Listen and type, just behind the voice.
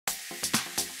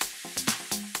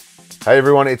Hey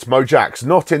everyone, it's Mojaxx,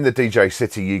 not in the DJ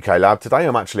City UK lab today.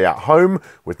 I'm actually at home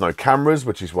with no cameras,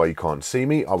 which is why you can't see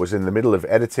me. I was in the middle of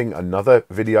editing another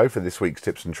video for this week's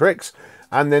tips and tricks,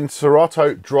 and then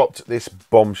Serato dropped this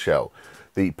bombshell,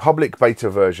 the public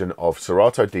beta version of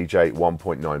Serato DJ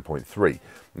 1.9.3.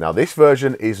 Now this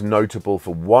version is notable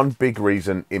for one big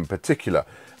reason in particular,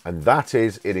 and that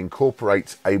is it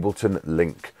incorporates Ableton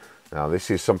Link. Now this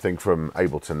is something from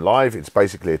Ableton Live. It's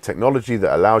basically a technology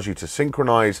that allows you to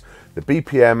synchronize the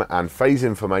BPM and phase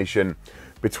information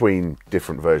between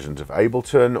different versions of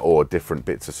Ableton or different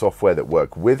bits of software that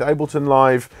work with Ableton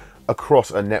Live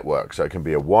across a network. So it can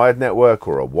be a wired network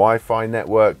or a Wi-Fi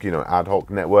network, you know, ad hoc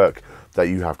network that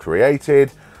you have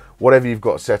created. Whatever you've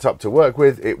got set up to work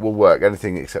with, it will work,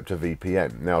 anything except a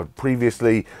VPN. Now,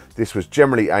 previously, this was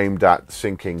generally aimed at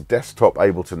syncing desktop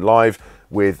Ableton Live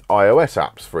with iOS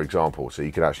apps, for example, so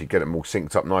you could actually get them all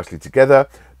synced up nicely together.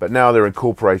 But now they're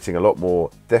incorporating a lot more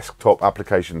desktop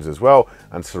applications as well,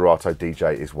 and Serato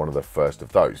DJ is one of the first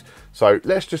of those. So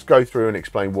let's just go through and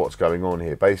explain what's going on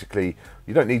here. Basically,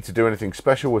 you don't need to do anything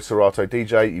special with Serato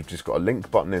DJ. You've just got a link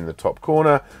button in the top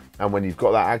corner, and when you've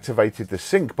got that activated, the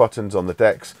sync buttons on the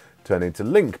decks turn into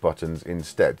link buttons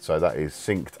instead. So that is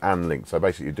synced and linked. So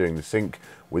basically you're doing the sync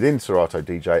within Serato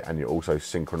DJ and you're also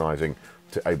synchronizing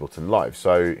to Ableton Live.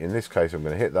 So in this case, I'm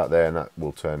going to hit that there and that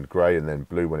will turn grey and then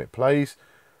blue when it plays.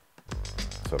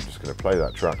 So I'm just going to play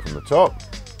that track from the top.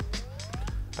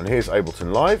 And here's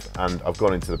Ableton Live, and I've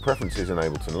gone into the preferences in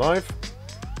Ableton Live.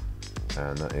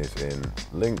 And that is in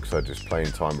link, so just play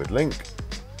in time with link.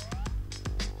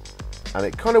 And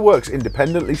it kind of works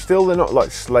independently still. They're not like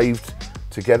slaved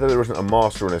together. There isn't a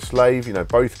master and a slave, you know,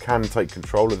 both can take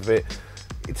control of it.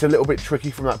 It's a little bit tricky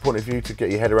from that point of view to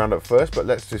get your head around at first, but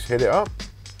let's just hit it up.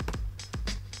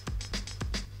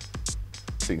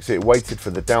 So you can see it waited for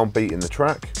the downbeat in the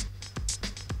track,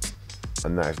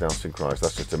 and that is now synchronized.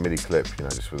 That's just a MIDI clip, you know,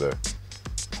 just with a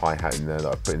hi-hat in there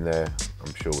that I put in there.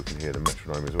 I'm sure we can hear the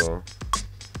metronome as well.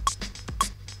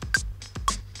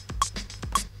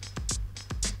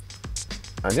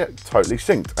 And yeah, totally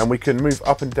synced. And we can move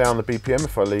up and down the BPM.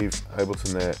 If I leave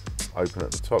Ableton there open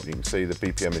at the top, you can see the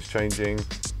BPM is changing.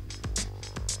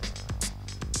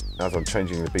 As I'm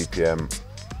changing the BPM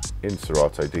in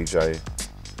Serato DJ,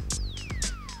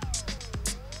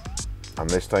 and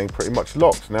they're staying pretty much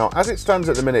locked. Now, as it stands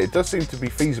at the minute, it does seem to be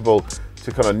feasible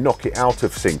to kind of knock it out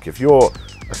of sync. If you're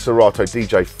a Serato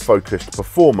DJ focused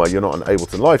performer, you're not an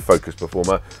Ableton Live focused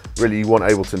performer, really you want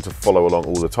Ableton to follow along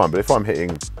all the time. But if I'm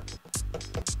hitting,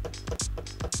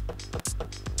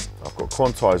 I've got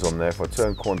quantize on there, if I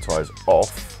turn quantize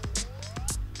off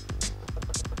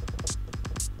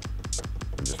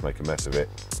and just make a mess of it,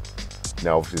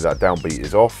 now obviously that downbeat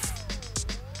is off.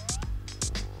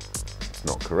 It's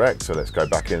not correct, so let's go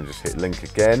back in and just hit link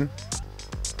again.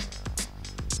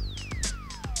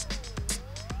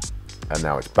 And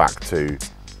now it's back to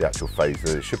the actual phase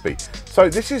that it should be. So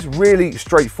this is really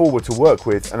straightforward to work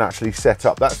with and actually set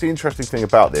up. That's the interesting thing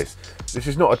about this. This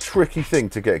is not a tricky thing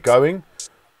to get going.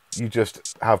 You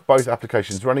just have both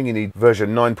applications running. You need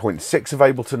version 9.6 of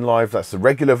Ableton Live. That's the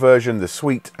regular version, the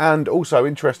suite, and also,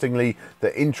 interestingly,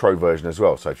 the intro version as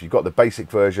well. So if you've got the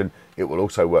basic version, it will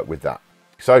also work with that.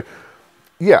 So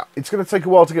yeah, it's going to take a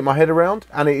while to get my head around,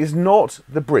 and it is not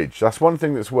the bridge. That's one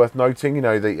thing that's worth noting. You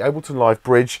know, the Ableton Live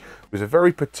bridge was a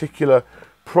very particular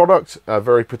product, a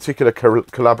very particular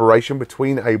collaboration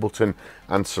between Ableton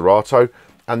and Serato,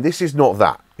 and this is not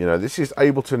that. You know, this is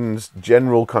Ableton's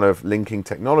general kind of linking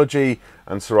technology,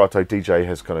 and Serato DJ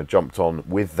has kind of jumped on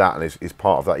with that and is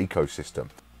part of that ecosystem.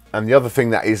 And the other thing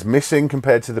that is missing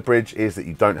compared to the bridge is that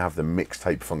you don't have the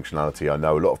mixtape functionality. I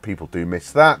know a lot of people do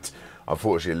miss that.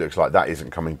 Unfortunately, it looks like that isn't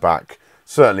coming back.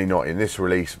 Certainly not in this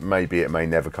release. Maybe it may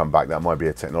never come back. That might be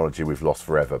a technology we've lost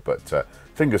forever, but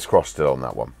fingers crossed still on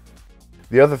that one.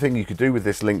 The other thing you could do with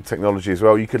this link technology as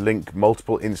well, you could link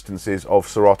multiple instances of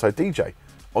Serato DJ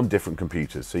on different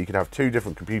computers. So you could have two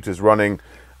different computers running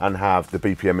and have the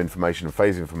BPM information and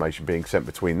phase information being sent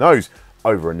between those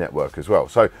over a network as well.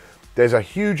 So there's a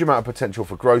huge amount of potential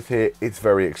for growth here. It's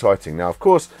very exciting. Now, of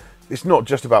course, it's not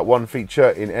just about one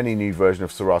feature. In any new version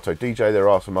of Serato DJ, there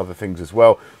are some other things as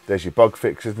well. There's your bug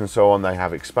fixes and so on. They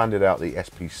have expanded out the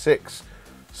SP6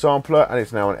 sampler, and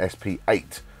it's now an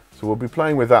SP8. So we'll be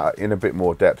playing with that in a bit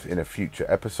more depth in a future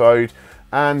episode.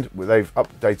 And they've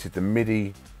updated the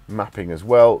MIDI mapping as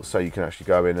well, so you can actually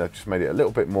go in and just made it a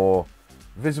little bit more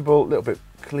visible, a little bit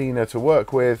cleaner to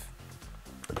work with.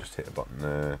 I'll just hit a button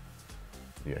there.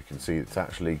 Yeah, you can see it's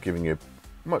actually giving you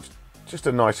just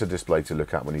a nicer display to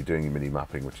look at when you're doing your MIDI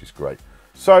mapping, which is great.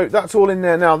 So that's all in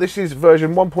there now. This is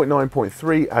version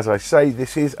 1.9.3. As I say,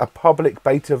 this is a public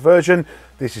beta version.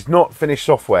 This is not finished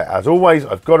software. As always,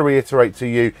 I've got to reiterate to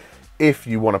you, if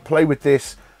you want to play with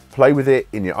this, play with it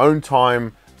in your own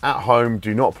time, at home.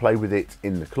 Do not play with it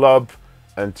in the club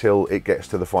until it gets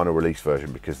to the final release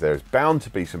version, because there's bound to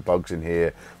be some bugs in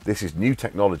here. This is new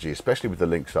technology, especially with the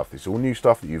Link stuff. This is all new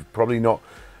stuff that you've probably not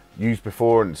used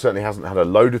before, and certainly hasn't had a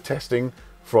load of testing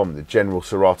from the general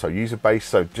Serato user base.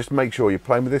 So just make sure you're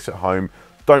playing with this at home.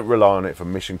 Don't rely on it for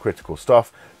mission critical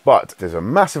stuff, but there's a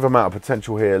massive amount of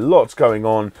potential here, lots going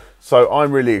on. So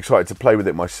I'm really excited to play with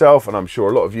it myself, and I'm sure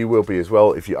a lot of you will be as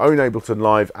well. If you own Ableton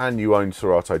Live and you own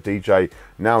Serato DJ,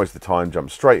 now is the time. Jump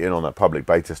straight in on that public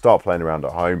beta, start playing around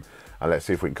at home, and let's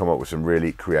see if we can come up with some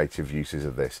really creative uses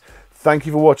of this. Thank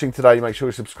you for watching today. Make sure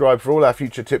you subscribe for all our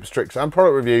future tips, tricks and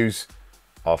product reviews.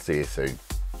 I'll see you soon.